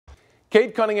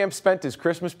Cade Cunningham spent his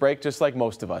Christmas break just like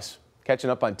most of us, catching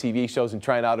up on TV shows and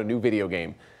trying out a new video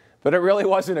game. But it really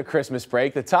wasn't a Christmas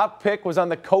break. The top pick was on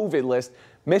the COVID list,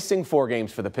 missing 4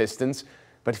 games for the Pistons.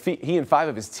 But he and 5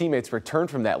 of his teammates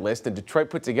returned from that list, and Detroit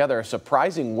put together a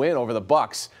surprising win over the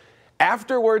Bucks.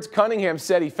 Afterwards, Cunningham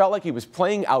said he felt like he was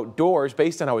playing outdoors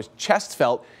based on how his chest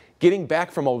felt getting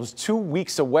back from almost 2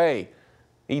 weeks away.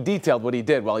 He detailed what he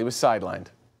did while he was sidelined.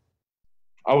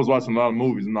 I was watching a lot of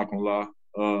movies, I'm not going to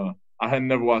lie. I had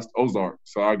never watched Ozark,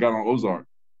 so I got on Ozark,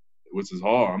 which is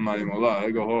hard. I'm not even going to lie.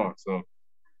 It go hard. So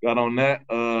got on that.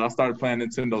 I started playing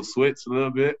Nintendo Switch a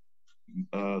little bit,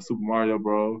 Super Mario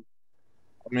Bros.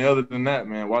 I mean, other than that,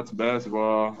 man, watching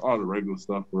basketball, all the regular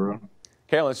stuff, for real.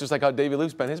 Carolyn, it's just like how David Lou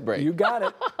spent his break. You got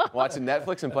it. Watching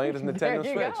Netflix and playing his Nintendo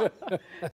Switch.